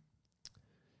think?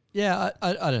 Yeah,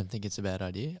 I don't think it's a bad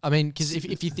idea. I mean, because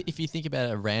if you think about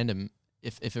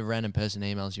if a random person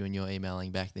emails you and you're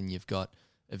emailing back, then you've got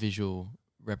a visual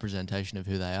representation of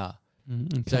who they are.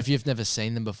 Okay. So if you've never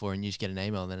seen them before and you just get an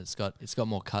email, then it's got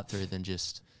more cut through than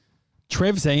just.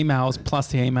 Trev's emails plus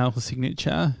the email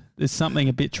signature, there's something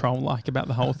a bit troll-like about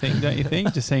the whole thing, don't you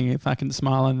think? Just seeing a fucking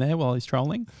smile in there while he's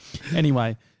trolling.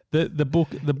 Anyway, the book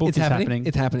It's is happening.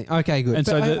 It's happening. Okay, good. And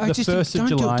But so I the just 1st of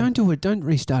July. Don't do it. Don't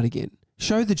restart again.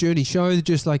 Show the journey. Show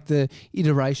just like the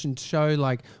iteration. Show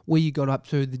like where you got up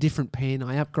to, the different pen.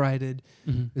 I upgraded.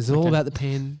 Mhm. It's all Okay. about the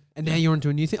pen. And now you're onto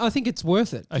a new thing. I think it's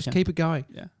worth it. Just Okay. keep it going.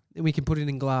 Yeah. And we can put it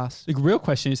in glass. The real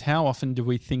question is, how often do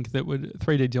we think that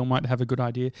 3D Deal might have a good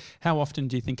idea? How often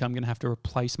do you think I'm going to have to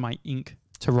replace my ink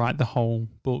to write the whole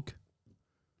book?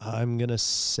 I'm going to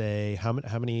say, how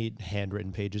many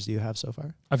handwritten pages do you have so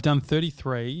far? I've done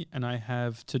 33 and I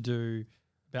have to do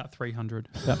about 300.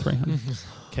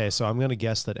 Okay, so I'm going to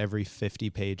guess that every 50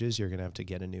 pages, you're going to have to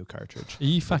get a new cartridge. Are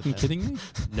you fucking kidding me?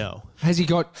 No. Has he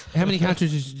got, how many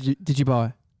cartridges did you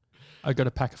buy? I got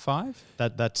a pack of 5.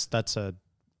 That's a,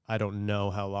 I don't know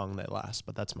how long they last,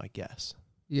 but that's my guess.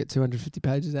 You get 250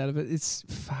 pages out of it. It's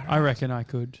far I out. reckon I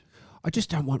could. I just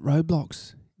don't want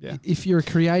roadblocks. Yeah. If you're a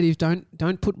creative, don't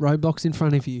put roadblocks in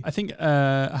front of you. I think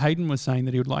Hayden was saying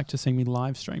that he would like to see me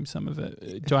live stream some of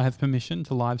it. Do I have permission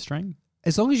to live stream?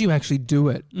 As long as you actually do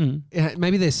it. Mm.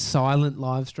 Maybe there's silent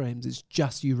live streams. It's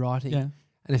just you writing. Yeah.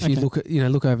 And if you Okay.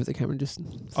 look over at the camera and just.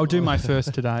 I'll do my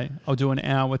first today. I'll do an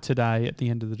hour today at the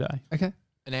end of the day. Okay.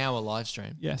 An hour live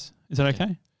stream. Yes. Is that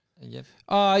okay? Yep.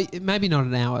 Maybe not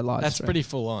an hour live That's stream. pretty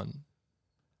full on.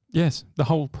 Yes. The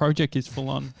whole project is full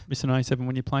on, Mr. 97,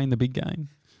 when you're playing the big game.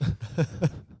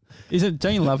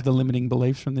 Don't you love the limiting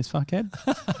beliefs from this fuckhead?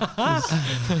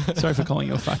 Sorry for calling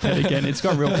you a fuckhead again. It's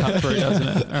got real cut through, doesn't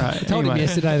it? All right. I told him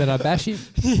yesterday that I bash him.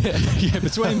 Yeah,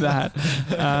 between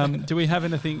that, do we have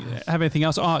anything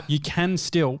else? Oh, you can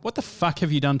still. What the fuck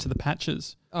have you done to the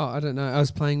patches? Oh, I don't know. I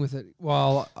was playing with it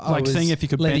while I Like was seeing if you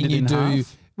could letting bend it you in do.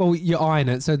 half? Well, you iron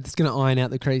it, so it's going to iron out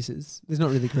the creases. There's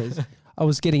not really creases. I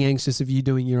was getting anxious of you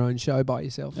doing your own show by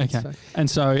yourself. Okay. So- And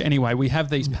so anyway, we have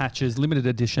these patches, limited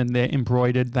edition. They're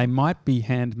embroidered. They might be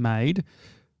handmade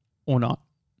or not.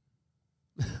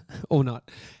 or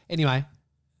not. Anyway.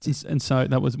 And so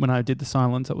that was when I did the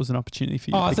silence. That was an opportunity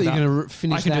for you. Oh, to I pick thought you it were up. going to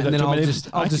finish I can that, do and then Do you want I'll me just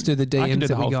to- I do the I can DMs do the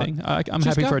that we whole got. thing. I'm Just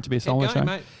happy go. for it to be a Keep solo going,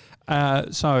 show.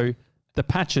 mate. So the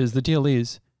patches, the deal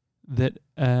is that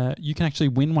you can actually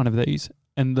win one of these.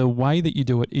 And the way that you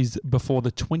do it is before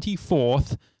the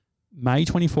 24th, May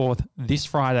 24th, this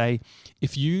Friday,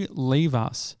 if you leave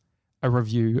us a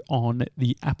review on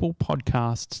the Apple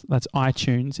Podcasts, that's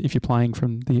iTunes, if you're playing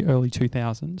from the early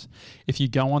 2000s. If you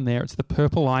go on there, it's the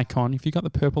purple icon. If you've got the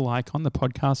purple icon, the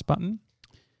podcast button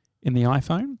in the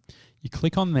iPhone, you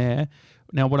click on there.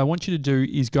 Now, what I want you to do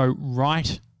is go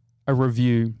write a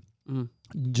review. Mm.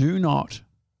 Do not,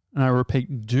 and I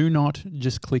repeat, do not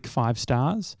just click 5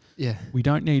 stars. Yeah. We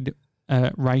don't need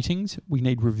ratings. We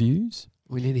need reviews.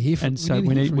 We need to hear from And so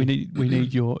we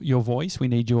need your voice. We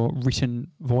need your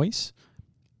written voice.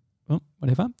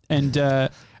 whatever.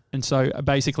 And so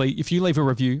basically, if you leave a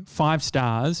review, 5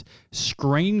 stars,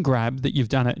 screen grab that you've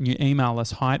done it, and you email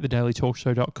us,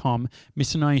 hi@thedailytalkshow.com.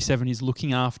 Mr. 97 is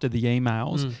looking after the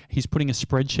emails. He's putting a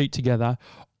spreadsheet together.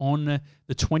 On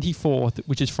the 24th,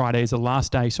 which is Friday, is the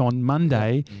last day. So on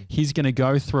Monday, he's going to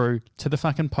go through to the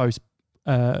fucking post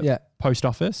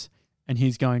office, and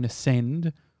he's going to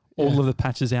send all of the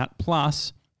patches out,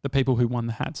 plus the people who won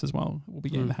the hats as well will be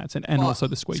getting the hats, and also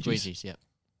the squeegees. Squeegees, yep.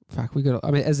 Fuck, we got.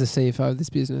 I mean, as the CFO of this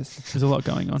business, There's a lot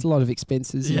going on. it's a lot of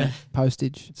expenses. Yeah.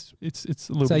 Postage. It's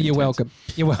a little So bit you're intense. welcome.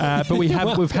 You're welcome.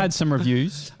 But we've had some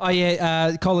reviews. Oh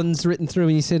yeah, Colin's written through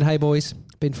and he said, "Hey boys,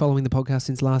 been following the podcast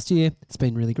since last year. It's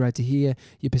been really great to hear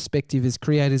your perspective as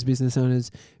creators, business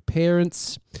owners,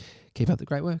 parents. Keep up the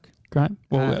great work." Great.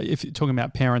 Well, if you're talking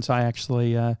about parents, I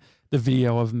actually the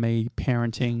video of me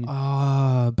parenting.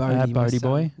 Oh, Bodie, my Bodie son.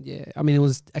 boy. Yeah, I mean, it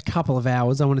was a couple of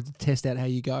hours. I wanted to test out how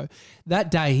you go. That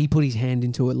day, he put his hand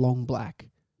into it long black.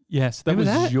 Yes, that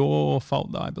Remember was that? your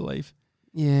fault, though, I believe.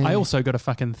 Yeah. I also got a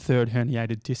fucking third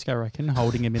herniated disc, I reckon,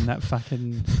 holding him in that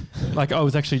fucking... Like, I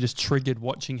was actually just triggered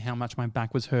watching how much my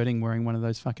back was hurting wearing one of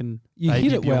those fucking You Baby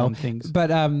hit it well, Bjorn things.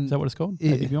 but Is that what it's called?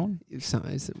 yeah. Baby Bjorn?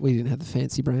 we didn't have the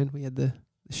fancy brand. We had the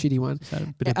shitty one. So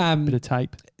a bit of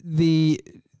tape.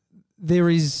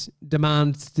 There is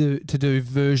demand to do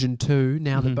version 2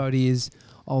 now that Mhm. Bodie is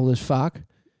old as fuck.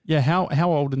 Yeah,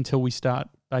 how old until we start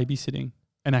babysitting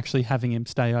and actually having him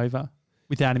stay over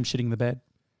without him shitting the bed?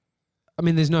 I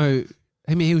mean,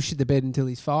 he'll shit the bed until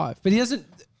he's 5, but he doesn't.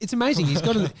 It's amazing.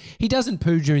 He doesn't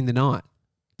poo during the night.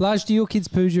 Blage, do your kids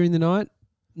poo during the night?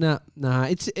 Nah.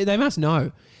 They must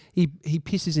know. He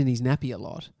pisses in his nappy a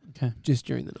lot. Okay. Just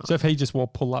during the night. So if he just wore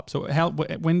pull-ups, or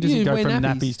when does he Yeah, go wear from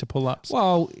nappies. nappies to pull-ups?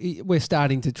 Well, we're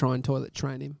starting to try and toilet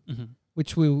train him,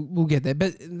 which we'll get there.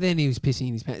 But then he was pissing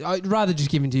in his pants. I'd rather just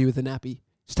give him to you with a nappy.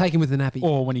 Just take him with the nappy.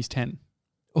 Or when he's 10.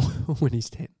 Or when he's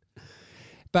 10.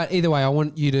 But either way, I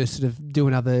want you to sort of do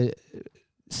another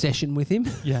session with him.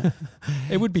 Yeah.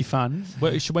 It would be fun.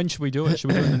 When should we do it?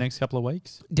 Should we do it in the next couple of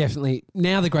weeks? Definitely.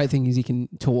 Now the great thing is he can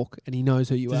talk and he knows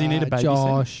who you are. Does he need a baby seat?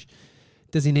 Josh.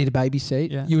 Does he need a baby seat?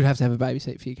 Yeah. You would have to have a baby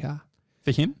seat for your car.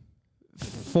 For him?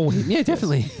 For him. Yeah,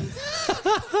 definitely.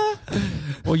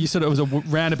 Well, you said it was a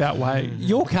roundabout way.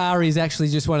 Your car is actually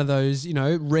just one of those,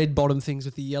 red bottom things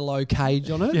with the yellow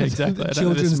cage on it. Yeah, exactly. I don't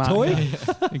know, they're Children's smart. toy.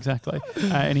 Yeah, exactly.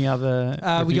 Any other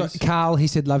We got reviews? Carl. He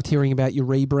said, loved hearing about your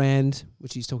rebrand,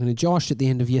 which he's talking to Josh at the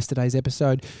end of yesterday's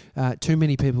episode. Too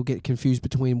many people get confused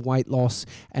between weight loss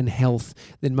and health.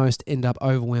 Then most end up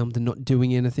overwhelmed and not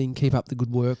doing anything. Keep up the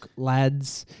good work,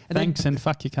 lads. And Thanks and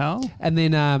fuck you, Carl. And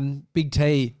then Big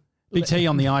T. Big T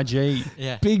on the IG.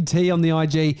 Yeah. Big T on the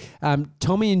IG.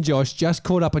 Tommy and Josh just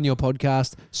caught up on your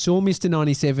podcast, saw Mr.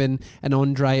 97 and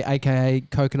Andre, a.k.a.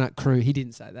 Coconut Crew. He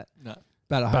didn't say that. No.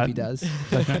 But I hope he does.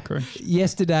 Coconut Crew.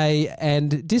 Yesterday,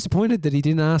 and disappointed that he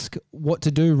didn't ask what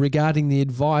to do regarding the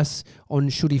advice on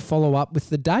should he follow up with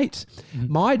the date.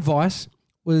 My advice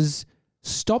was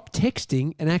stop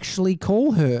texting and actually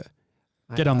call her.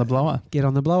 Get on the blower. Get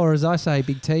on the blower, as I say,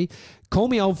 Big T. Call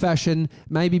me old-fashioned,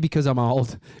 maybe because I'm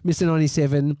old. Mr.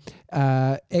 97,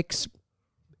 Mr.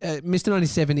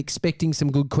 97 expecting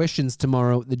some good questions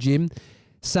tomorrow at the gym.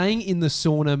 Saying in the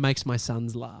sauna makes my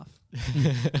sons laugh.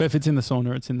 But if it's in the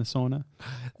sauna, it's in the sauna.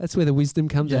 That's where the wisdom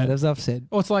comes out, as I've said.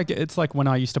 Or it's like when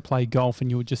I used to play golf and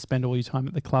you would just spend all your time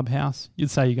at the clubhouse. You'd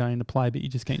say you're going to play, but you're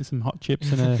just getting some hot chips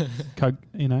and a Coke,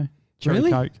 cherry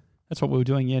Really? Coke. That's what we were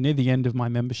doing, near the end of my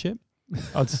membership.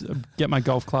 I'd get my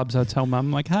golf clubs. I'd tell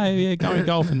mum, like, hey, yeah, going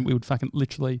golf. And we would fucking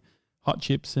literally hot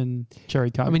chips and cherry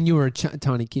Coke. I mean, you were a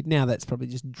tiny kid. Now that's probably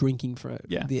just drinking for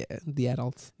the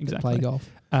adults that play Exactly. golf.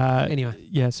 Anyway.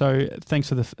 Yeah, so thanks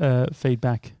for the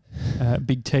feedback,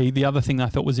 Big T. The other thing I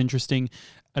thought was interesting,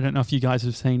 I don't know if you guys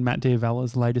have seen Matt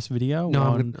Diavella's latest video No,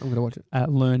 on I'm going to watch it.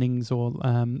 learnings or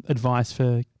advice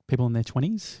for people in their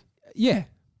 20s. Yeah.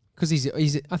 Because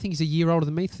I think he's a year older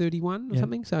than me, 31 or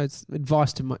something. So it's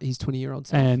advice to his 20-year-old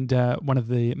self. And one of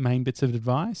the main bits of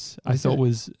advice I thought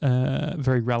was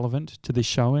very relevant to this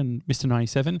show and Mr.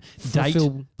 97.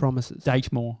 Fulfill promises.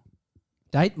 Date more.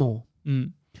 Date more.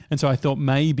 And so I thought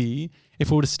maybe if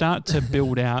we were to start to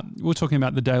build out, we're talking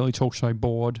about the Daily Talk Show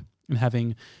board and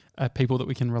having people that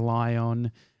we can rely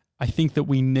on. I think that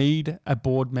we need a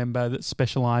board member that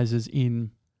specialises in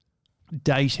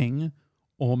dating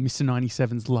or Mr.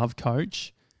 97's love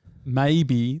coach.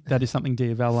 Maybe that is something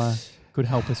Diavella could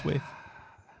help us with.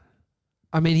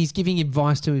 I mean, he's giving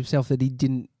advice to himself that he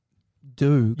didn't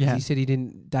do. Yeah. He said he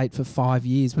didn't date for 5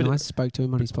 years when But I spoke to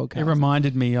him on his podcast. It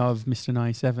reminded me of Mr.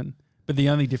 97. But the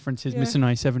only difference is Mr.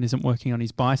 97 isn't working on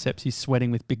his biceps. He's sweating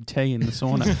with Big T in the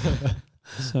sauna.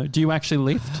 So, do you actually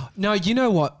lift? No, you know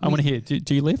what? I want to hear.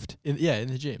 Do you lift? in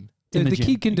the gym. in The the gym.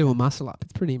 kid can do a muscle up.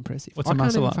 It's pretty impressive. What's I a can't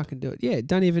muscle even up? fucking do it. Yeah,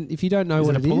 don't even if you don't know Is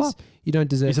what it a it is, pull-up? you don't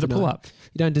deserve Is it to a know. pull up?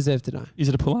 You don't deserve to know. Is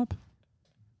it a pull up?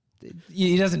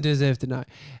 He doesn't deserve to know.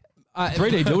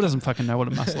 3D Bill doesn't fucking know what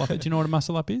a muscle up is. Do you know what a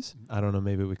muscle up is? I don't know.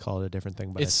 Maybe we call it a different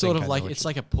thing, but It's I sort think of I like know what it's you-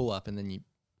 like a pull up, and then you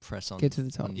press on. Get to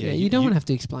the top. on- Yeah, you don't want to have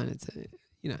to explain it. To,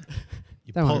 you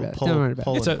don't worry about it. Don't worry about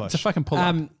pull It's and a it's a push. fucking pull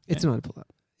up. It's not a pull up.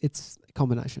 It's a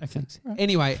combination of Okay, things. right.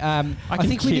 Anyway, I can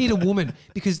think we keep- need a woman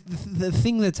because the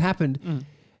thing that's happened. Mm.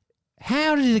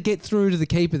 How did it get through to the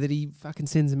keeper that he fucking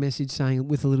sends a message saying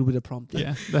with a little bit of prompting?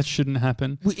 Yeah, that shouldn't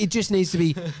happen. It just needs to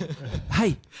be,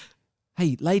 hey,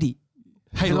 lady.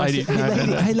 Hey, Can I lady. say-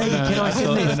 hey, lady, can I send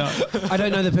absolutely this? not. I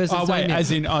don't know the person's Oh, wait, name yet.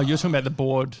 as in, you're talking about the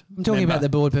board. I'm talking member. about the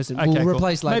board person. Okay, We'll cool.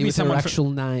 replace lady Maybe with her someone from- actual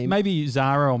name. Maybe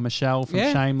Zara or Michelle from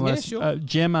Yeah, Shameless. yeah, sure.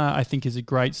 Gemma, I think, is a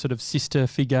great sort of sister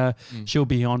figure. Mm. She'll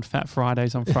be on Fat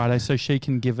Fridays on Friday, so she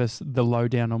can give us the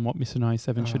lowdown on what Mr.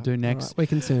 97 should do next. Right.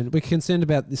 We're concerned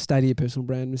about the state of your personal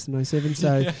brand, Mr. 97.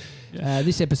 So Yeah.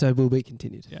 this episode will be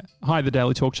continued. Yeah. Hi,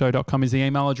 thedailytalkshow.com is the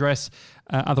email address.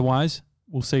 Otherwise,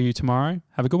 we'll see you tomorrow.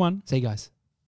 Have a good one. See you guys.